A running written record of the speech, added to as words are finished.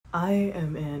I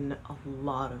am in a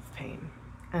lot of pain,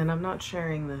 and I'm not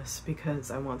sharing this because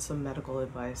I want some medical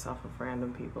advice off of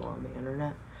random people on the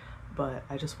internet, but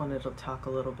I just wanted to talk a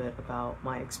little bit about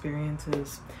my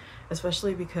experiences,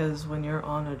 especially because when you're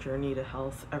on a journey to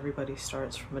health, everybody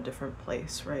starts from a different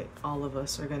place, right? All of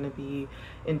us are going to be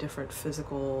in different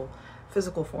physical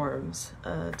forms,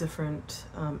 different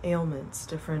ailments,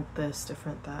 different this,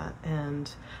 different that.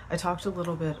 And I talked a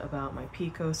little bit about my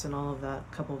PCOS and all of that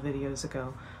a couple videos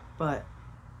ago, but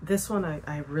this one I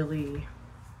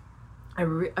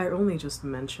only just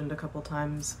mentioned a couple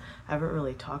times. I haven't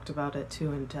really talked about it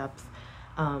too in depth,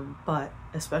 but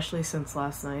especially since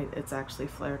last night, it's actually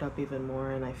flared up even more,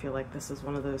 and I feel like this is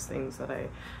one of those things that I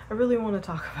really want to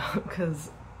talk about because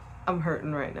I'm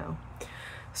hurting right now.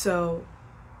 So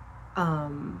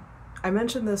I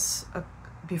mentioned this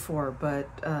before, but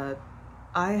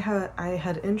I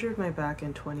had injured my back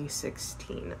in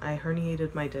 2016. I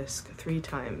herniated my disc 3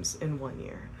 times in 1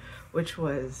 year, which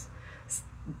was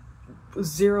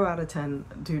 0 out of 10,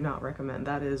 do not recommend.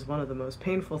 That is one of the most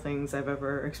painful things I've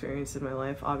ever experienced in my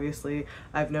life. Obviously,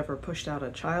 I've never pushed out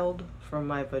a child from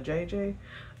my vajayjay,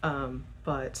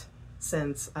 but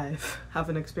since I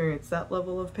haven't experienced that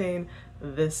level of pain,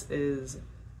 this is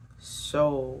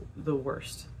so the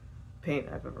worst pain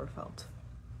I've ever felt.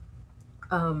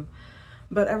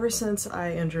 But ever since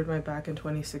I injured my back in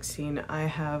 2016, I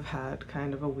have had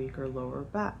kind of a weaker lower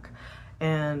back.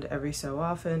 And every so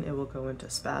often it will go into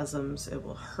spasms, it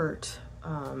will hurt,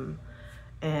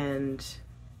 and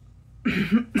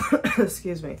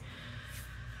excuse me.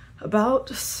 About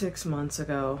 6 months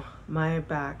ago, my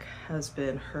back has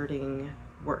been hurting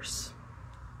worse.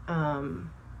 And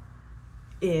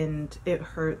it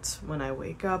hurts when I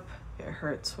wake up, it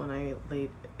hurts when I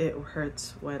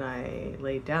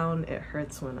lay down, it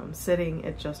hurts when I'm sitting,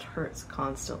 it just hurts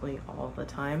constantly all the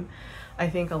time. I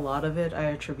think a lot of it I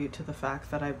attribute to the fact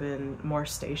that I've been more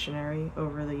stationary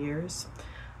over the years.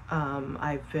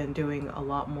 I've been doing a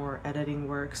lot more editing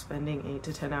work, spending 8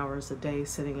 to 10 hours a day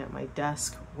sitting at my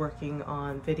desk working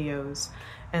on videos,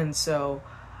 and so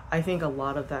I think a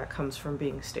lot of that comes from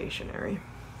being stationary.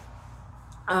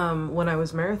 When I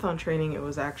was marathon training, it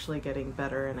was actually getting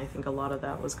better, and I think a lot of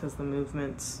that was because the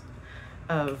movements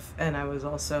and I was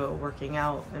also working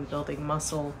out and building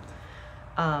muscle.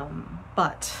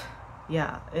 But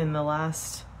yeah, in the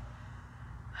last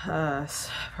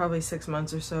probably 6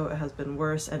 months or so, it has been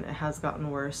worse, and it has gotten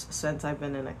worse since I've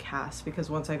been in a cast, because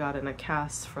once I got in a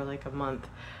cast for like a month,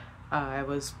 I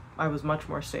was much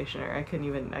more stationary. I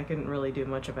couldn't really do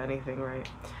much of anything, right?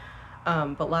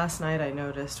 But last night I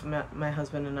noticed, my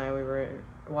husband and I, we were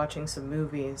watching some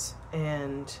movies,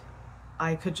 and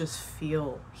I could just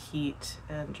feel heat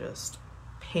and just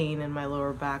pain in my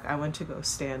lower back. I went to go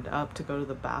stand up to go to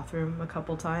the bathroom a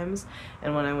couple times,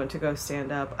 and when I went to go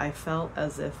stand up, I felt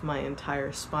as if my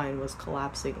entire spine was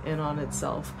collapsing in on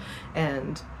itself.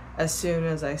 And as soon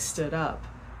as I stood up,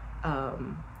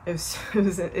 it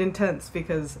was intense,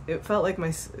 because it felt like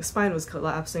my spine was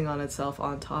collapsing on itself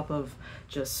on top of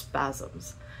just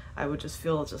spasms. I would just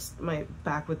feel, my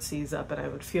back would seize up, and I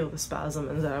would feel the spasm,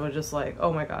 and then I would just like,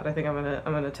 oh my god, I think I'm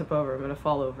gonna tip over, I'm gonna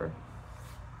fall over.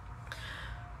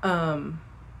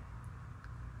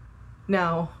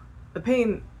 Now, the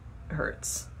pain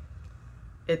hurts.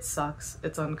 It sucks,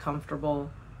 it's uncomfortable,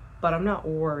 but I'm not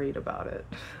worried about it,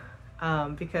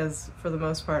 because for the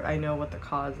most part, I know what the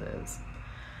cause is.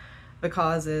 The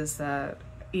cause is that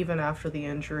even after the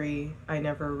injury, I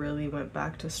never really went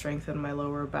back to strengthen my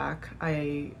lower back.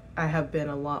 I have been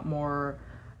a lot more,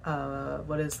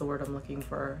 what is the word I'm looking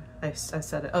for? I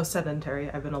said it, oh,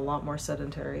 sedentary. I've been a lot more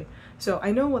sedentary. So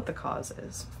I know what the cause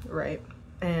is, right?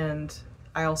 And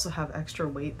I also have extra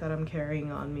weight that I'm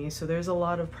carrying on me, so there's a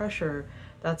lot of pressure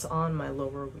that's on my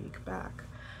lower weak back.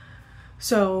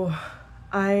 So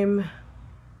I'm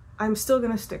still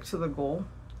gonna stick to the goal.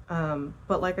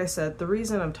 But like I said, the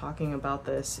reason I'm talking about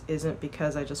this isn't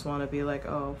because I just want to be like,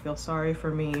 oh, feel sorry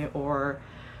for me, or,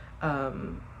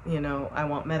 you know, I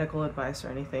want medical advice or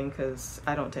anything, because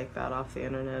I don't take that off the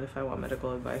internet. If I want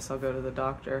medical advice, I'll go to the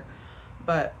doctor.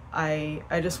 But I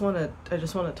just want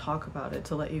to talk about it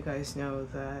to let you guys know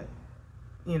that,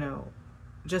 you know,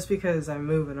 just because I'm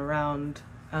moving around,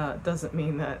 doesn't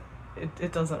mean that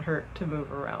it doesn't hurt to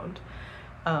move around.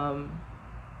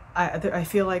 I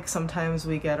feel like sometimes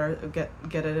we get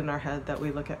it in our head that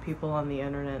we look at people on the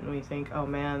internet and we think, oh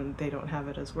man, they don't have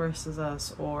it as worse as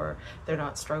us, or they're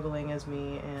not struggling as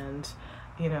me, and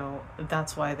you know,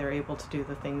 that's why they're able to do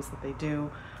the things that they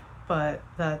do. But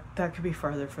that could be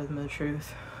farther from the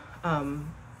truth.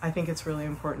 I think it's really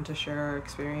important to share our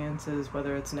experiences,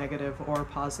 whether it's negative or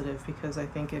positive, because I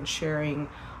think in sharing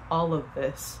all of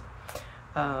this,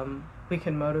 we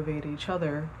can motivate each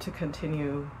other to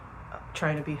continue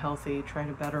trying to be healthy, trying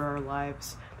to better our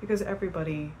lives, because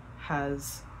everybody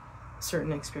has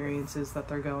certain experiences that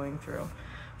they're going through.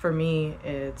 For me,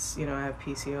 it's, you know, I have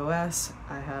PCOS,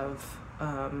 I have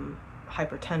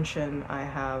hypertension, I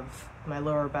have my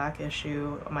lower back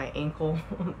issue, my ankle.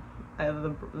 I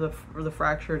have the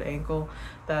fractured ankle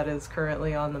that is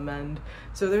currently on the mend.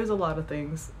 So there's a lot of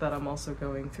things that I'm also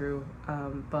going through,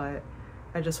 but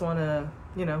I just want to,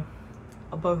 you know,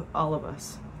 all of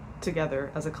us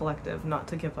together as a collective, not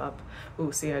to give up.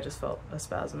 Ooh, see, I just felt a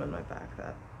spasm in my back.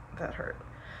 That hurt.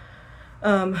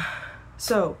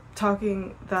 So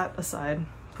talking that aside,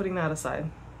 putting that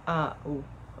aside, ooh,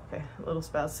 okay, a little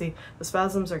spasm. See, the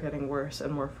spasms are getting worse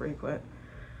and more frequent.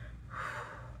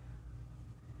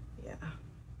 Yeah.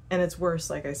 And it's worse,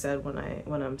 like I said,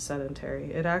 when I'm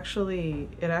sedentary. It actually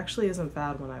isn't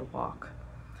bad when I walk.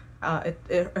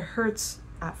 It hurts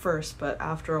at first, but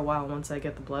after a while, once I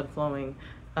get the blood flowing,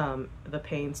 the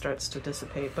pain starts to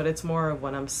dissipate. But it's more of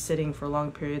when I'm sitting for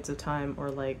long periods of time,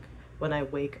 or like when I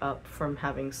wake up from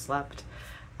having slept.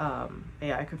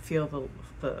 Yeah, I could feel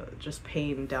the just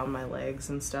pain down my legs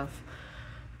and stuff.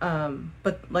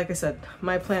 But like I said,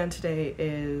 my plan today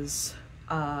is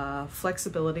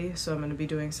flexibility. So I'm going to be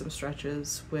doing some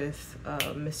stretches with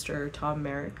Mr. Tom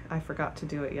Merrick. I forgot to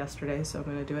do it yesterday, so I'm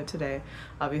going to do it today.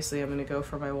 Obviously, I'm going to go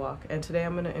for my walk. And today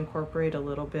I'm going to incorporate a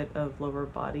little bit of lower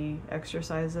body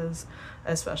exercises,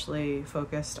 especially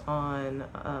focused on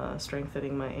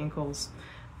strengthening my ankles.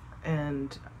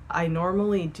 And I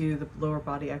normally do the lower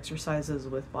body exercises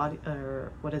with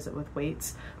with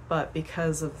weights, but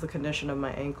because of the condition of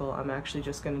my ankle, I'm actually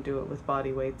just going to do it with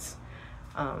body weights.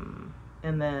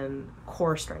 And then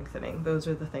core strengthening. Those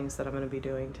are the things that I'm going to be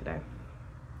doing today.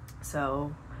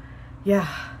 So, yeah.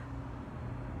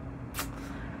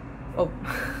 Oh.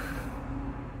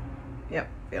 Yep,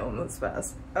 feeling this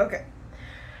fast. Okay.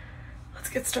 Let's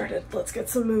get started. Let's get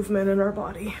some movement in our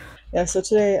body. Yeah, so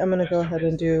today I'm going to go ahead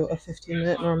and do a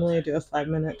 15-minute. Normally I do a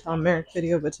 5-minute Tom Merrick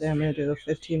video, but today I'm going to do a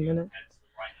 15-minute.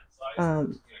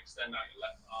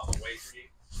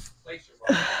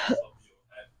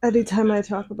 Anytime I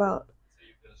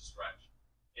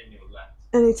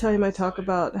talk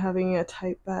about having a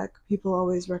tight back, people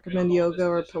always recommend yoga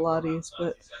or Pilates,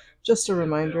 but just a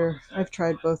reminder, I've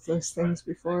tried both those things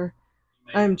before.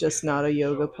 I'm just not a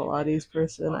yoga Pilates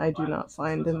person. I do not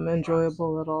find them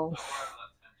enjoyable at all.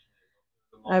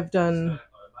 I've done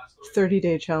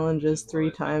 30-day challenges 3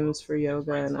 times for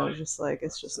yoga, and I was just like,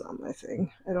 it's just not my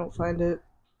thing. I don't find it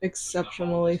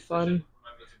exceptionally fun.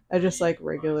 I just like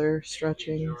regular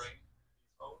stretching.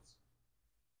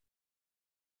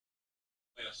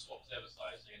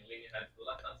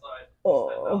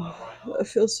 Oh, that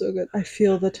feels so good. I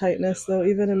feel the tightness though,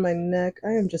 even in my neck.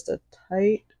 I am just a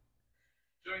tight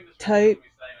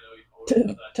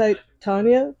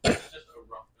Tanya.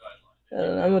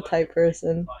 I'm a tight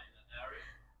person.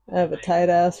 I have a tight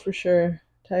ass for sure.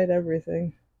 Tight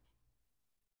everything.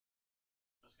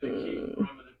 I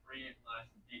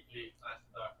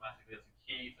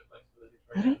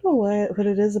don't know what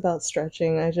it is about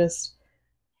stretching.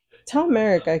 Tom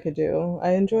Merrick I could do.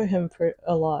 I enjoy him for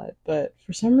a lot, but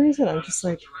for some reason I'm just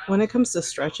like, when it comes to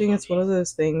stretching, it's one of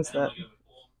those things that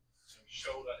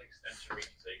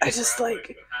I just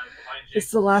like,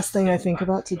 it's the last thing I think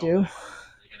about to do.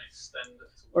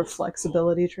 Or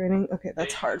flexibility training. Okay,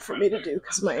 that's hard for me to do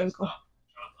because of my ankle.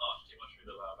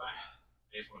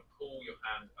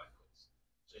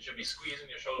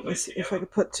 Let me see if I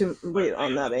could put too weight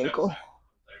on that ankle.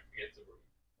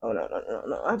 Oh,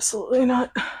 no, absolutely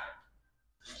not.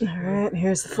 All right,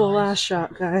 here's the full ass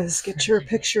shot, guys. Get your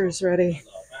pictures ready.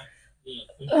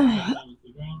 You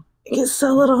can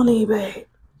sell it on eBay.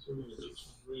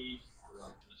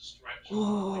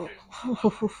 Oh.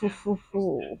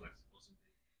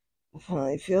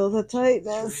 I feel the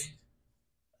tightness.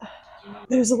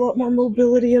 There's a lot more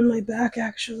mobility in my back,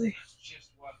 actually.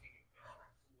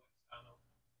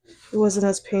 It wasn't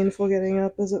as painful getting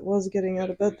up as it was getting out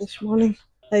of bed this morning.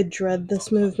 I dread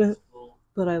this movement,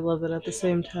 but I love it at the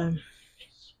same time.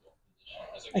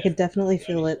 I could definitely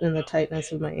feel it in the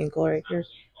tightness of my ankle right here.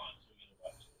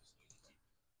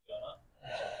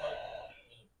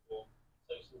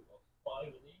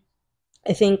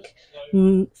 I think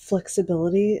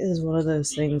flexibility is one of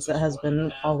those things that has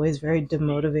been always very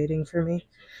demotivating for me,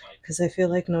 because I feel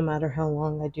like no matter how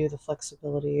long I do the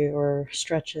flexibility or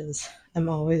stretches, I'm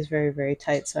always very, very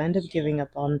tight. So I end up giving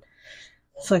up on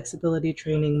flexibility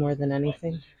training more than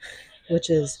anything, which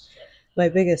is my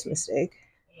biggest mistake.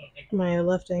 My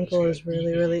left ankle is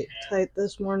really, really tight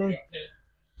this morning.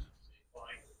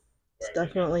 It's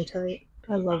definitely tight.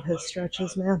 I love his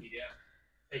stretches, man.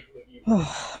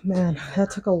 Oh man, that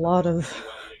took a lot of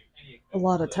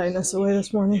tightness away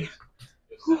this morning.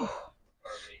 Whew.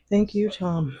 Thank you,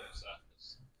 Tom.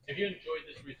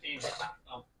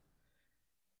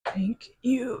 Thank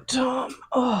you, Tom.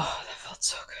 Oh, that felt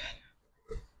so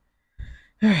good.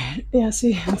 Alright, yeah,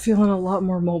 see, I'm feeling a lot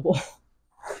more mobile.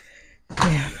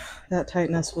 Man, that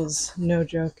tightness was no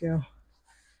joke, yo.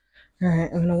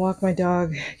 Alright, I'm gonna walk my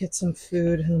dog, get some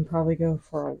food, and then probably go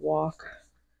for a walk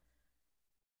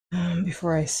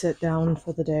before I sit down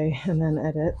for the day and then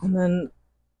edit. And then,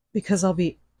 because I'll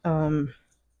be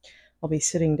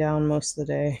sitting down most of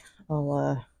the day,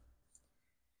 I'll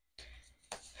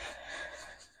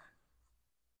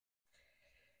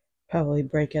probably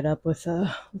break it up with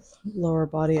a lower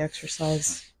body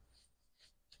exercise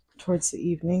towards the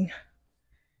evening.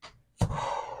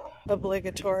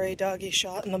 Obligatory doggy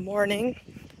shot in the morning.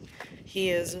 He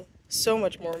is so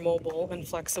much more mobile and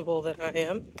flexible than I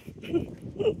am.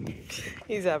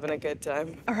 He's having a good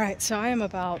time. Alright, so I am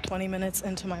about 20 minutes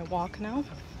into my walk now.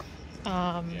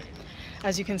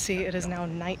 As you can see, it is now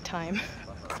nighttime.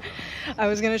 I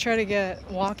was going to try to get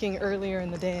walking earlier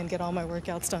in the day and get all my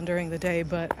workouts done during the day,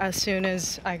 but as soon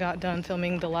as I got done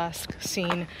filming the last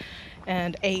scene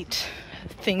and ate,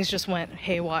 things just went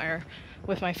haywire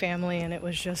with my family, and it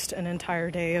was just an entire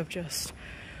day of it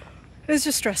was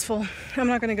just stressful. I'm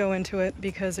not going to go into it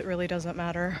because it really doesn't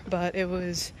matter, but it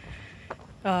was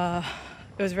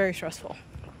very stressful,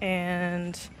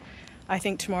 and I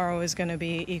think tomorrow is going to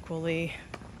be equally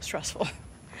stressful,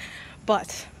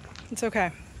 but it's okay.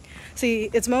 See,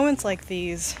 it's moments like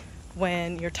these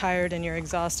when you're tired and you're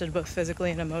exhausted both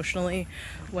physically and emotionally,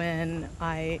 when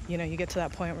you get to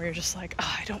that point where you're just like,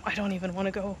 oh, I don't even want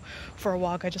to go for a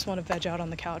walk, I just want to veg out on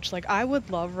the couch. Like, I would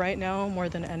love right now more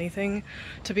than anything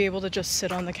to be able to just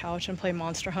sit on the couch and play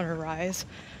Monster Hunter Rise.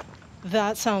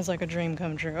 That sounds like a dream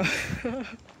come true.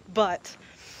 But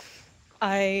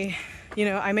I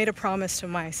made a promise to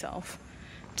myself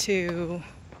to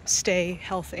stay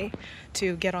healthy,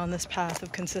 to get on this path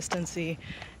of consistency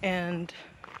and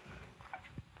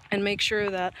make sure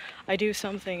that I do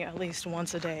something at least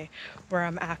once a day where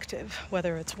I'm active,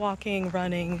 whether it's walking,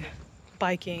 running,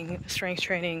 biking, strength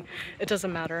training. It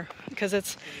doesn't matter, because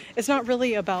it's not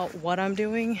really about what I'm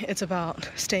doing, it's about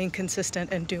staying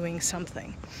consistent and doing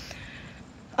something.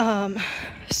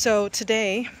 So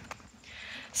today,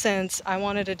 since I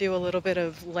wanted to do a little bit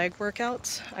of leg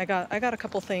workouts, I got a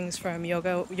couple things from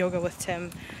Yoga with Tim,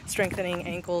 strengthening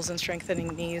ankles and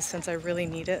strengthening knees, since I really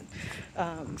need it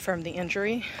from the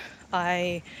injury.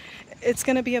 It's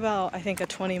going to be about, I think, a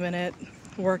 20-minute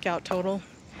workout total.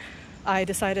 I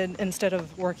decided, instead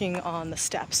of working on the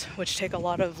steps, which take a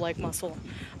lot of leg muscle,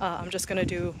 I'm just going to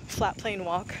do flat plane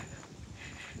walk,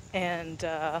 and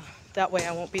that way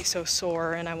I won't be so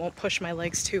sore and I won't push my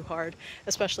legs too hard,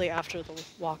 especially after the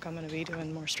walk. I'm going to be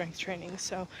doing more strength training.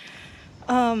 So,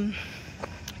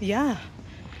 yeah.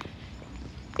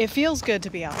 It feels good to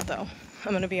be out, though.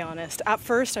 I'm going to be honest. At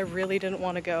first, I really didn't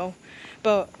want to go,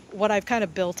 but what I've kind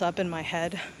of built up in my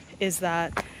head is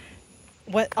that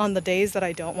on the days that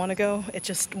I don't want to go, it's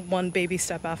just one baby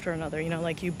step after another.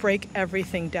 Like, you break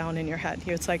everything down in your head.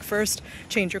 It's like, first,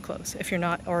 change your clothes. If you're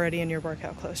not already in your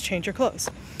workout clothes, change your clothes.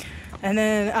 And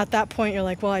then at that point, you're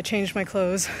like, well, I changed my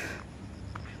clothes,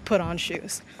 put on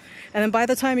shoes. And then by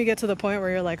the time you get to the point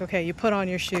where you're like, okay, you put on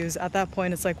your shoes, at that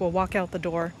point, it's like, well, walk out the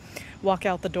door.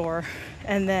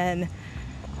 And then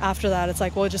after that, it's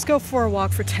like, well, just go for a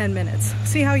walk for 10 minutes.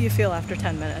 See how you feel after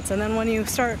 10 minutes. And then when you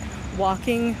start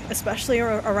walking, especially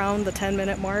around the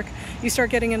 10-minute mark, you start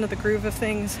getting into the groove of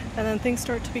things, and then things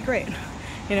start to be great.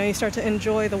 You start to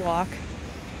enjoy the walk.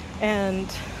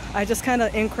 And I just kind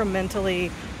of incrementally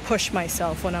push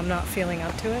myself when I'm not feeling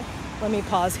up to it. Let me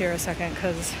pause here a second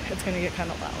because it's going to get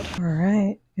kind of loud. All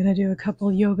right, gonna do a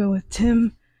couple Yoga with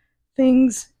Tim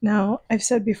things. Now, I've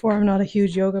said before, I'm not a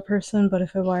huge yoga person, but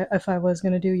if I was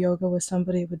going to do yoga with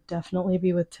somebody, it would definitely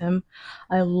be with Tim.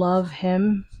 I love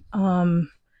him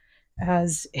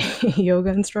as a yoga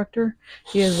instructor.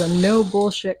 He is a no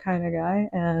bullshit kind of guy,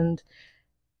 and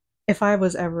if I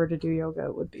was ever to do yoga,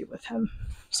 it would be with him.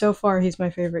 So far, he's my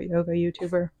favorite yoga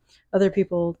YouTuber. Other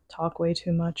people talk way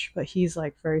too much, but he's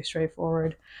like very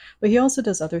straightforward. But he also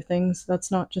does other things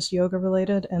that's not just yoga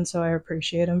related, and so I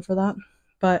appreciate him for that.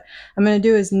 But I'm going to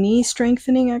do his knee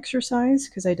strengthening exercise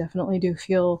because I definitely do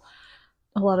feel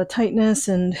a lot of tightness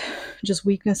and just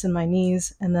weakness in my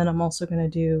knees. And then I'm also going to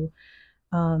do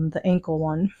the ankle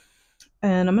one.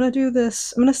 And I'm going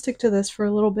to stick to this for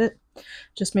a little bit,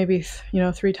 just maybe,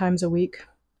 3 times a week.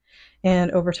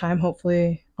 And over time,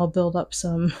 hopefully I'll build up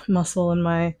some muscle in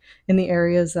the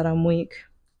areas that I'm weak.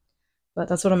 But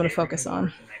that's what I'm going to focus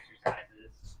on.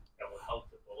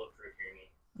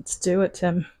 Let's do it,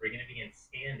 Tim. We're going to begin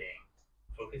standing,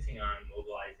 focusing on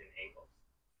mobilizing ankles.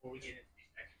 Before we get into these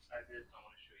exercises, I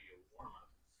want to show you a warm-up.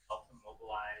 Help to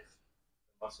mobilize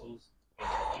the muscles in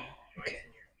your feet, joints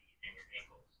in your feet, and your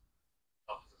ankles.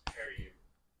 Help to prepare you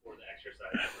for the exercise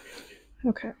that we're going to do.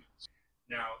 Okay.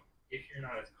 Now, if you're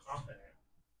not as confident,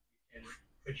 you can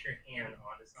put your hand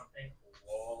onto something, a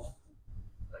wall,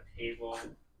 a table,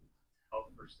 to help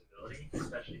for stability,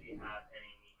 especially if you have any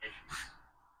knee issues.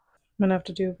 I'm gonna have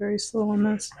to do very slow on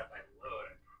this.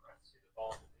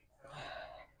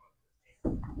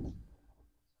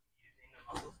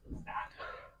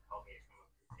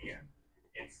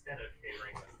 Instead of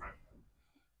favoring the front foot.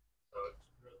 So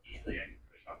real easily I can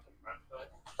push off the front foot.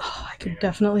 Oh, I can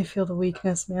definitely feel the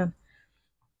weakness, man.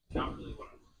 Not really what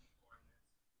I'm looking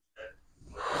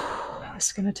for in this. This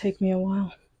is gonna take me a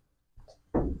while.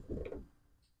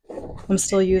 I'm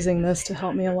still using this to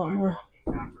help me a lot more.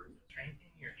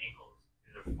 Strengthening your ankles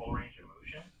is a full range of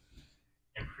motion,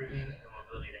 improving the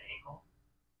mobility of the ankle.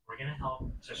 We're going to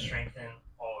help to strengthen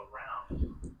all around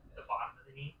the bottom of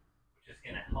the knee, which is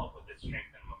going to help with the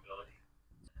strength and mobility.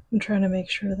 I'm trying to make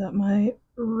sure that my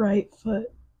right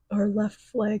foot or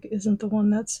left leg isn't the one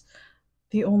that's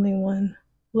the only one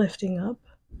lifting up.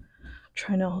 I'm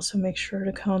trying to also make sure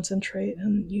to concentrate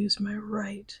and use my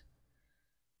right.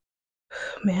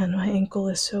 Man, my ankle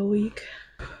is so weak.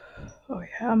 Oh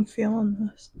yeah, I'm feeling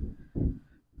this. We're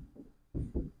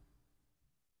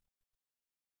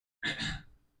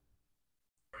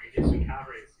going to do some calf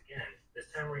raises again. This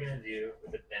time we're going to do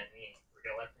with a bent knee. We're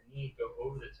going to let the knee go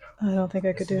over the toe. I don't think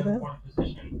I could do that. This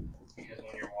is an important position because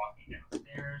when you're walking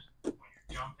downstairs, when you're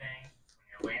jumping, when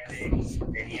you're landing,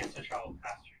 the knee has to travel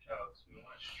past your toes. We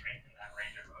want to strengthen that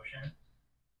range of motion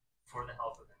for the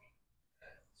health of the knee.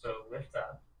 So lift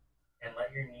up and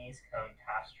let your knees come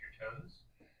past your toes.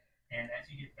 And as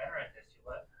you get better at this, you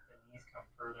let the knees come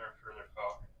further and further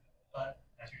forward. But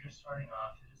as you're just starting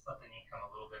off, you just let the knee come a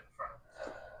little bit in front of the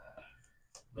toe.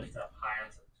 Lift up high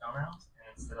onto the toenails, and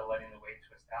instead of letting the weight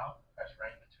twist out, press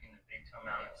right in between the big toe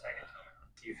mound and second toe mound.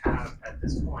 You have, at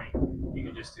this point, you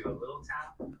can just do a little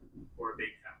tap or a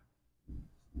big tap.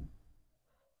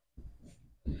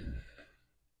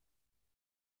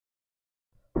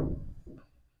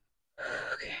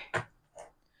 Okay.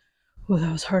 Oh,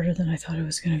 that was harder than I thought it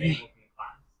was going to be.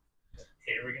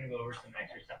 Today we're going to go over some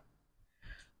exercises.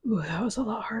 Ooh, that was a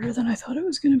lot harder than I thought it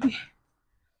was going to be.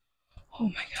 Oh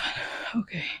my god.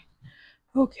 Okay.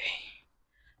 Okay.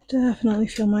 Definitely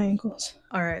feel my ankles.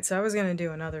 Alright, so I was going to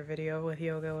do another video with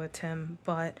yoga with Tim,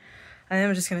 but I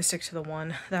am just going to stick to the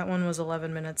one. That one was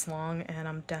 11 minutes long, and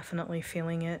I'm definitely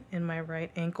feeling it in my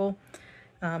right ankle,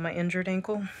 my injured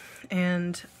ankle.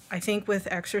 And I think with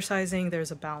exercising,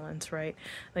 there's a balance, right?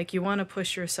 Like, you want to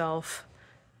push yourself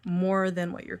more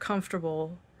than what you're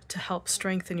comfortable to help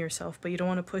strengthen yourself, but you don't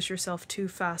want to push yourself too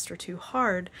fast or too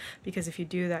hard, because if you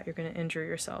do that, you're going to injure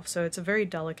yourself. So it's a very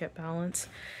delicate balance.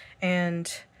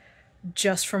 And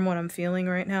just from what I'm feeling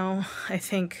right now, I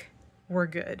think we're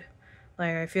good.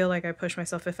 Like, I feel like I push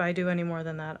myself. If I do any more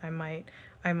than that, I might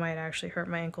actually hurt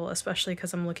my ankle, especially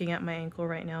because I'm looking at my ankle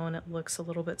right now and it looks a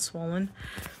little bit swollen.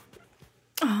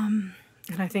 And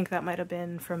I think that might have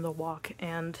been from the walk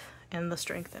and the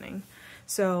strengthening.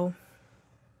 So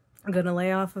I'm gonna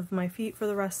lay off of my feet for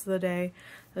the rest of the day,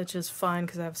 which is fine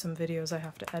because I have some videos I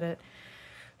have to edit.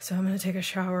 So I'm gonna take a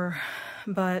shower,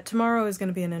 but tomorrow is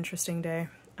gonna be an interesting day.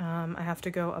 I have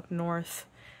to go up north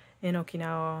in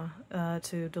Okinawa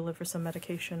to deliver some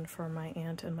medication for my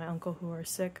aunt and my uncle who are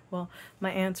sick. Well,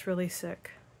 my aunt's really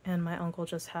sick and my uncle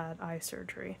just had eye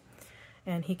surgery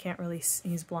and he can't really,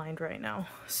 he's blind right now.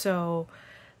 So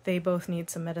they both need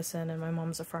some medicine, and my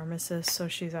mom's a pharmacist, so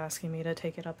she's asking me to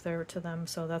take it up there to them.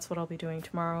 So that's what I'll be doing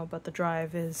tomorrow, but the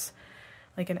drive is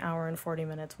like an hour and 40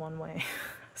 minutes one way.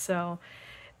 So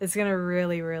it's gonna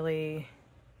really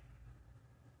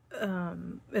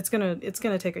it's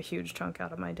gonna take a huge chunk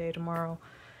out of my day tomorrow.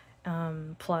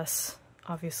 Plus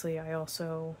obviously I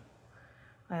also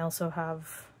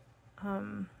have I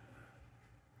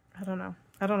don't know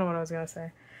what I was gonna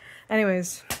say.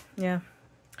 Anyways, yeah,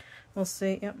 we'll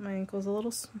see. Yep, my ankle's a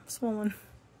little swollen.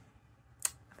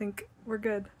 I think we're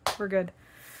good. We're good.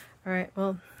 All right,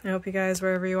 well, I hope you guys,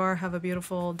 wherever you are, have a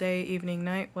beautiful day, evening,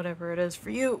 night, whatever it is for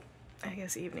you. I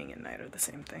guess evening and night are the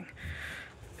same thing.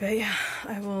 But yeah,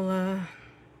 I will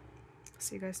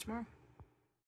see you guys tomorrow.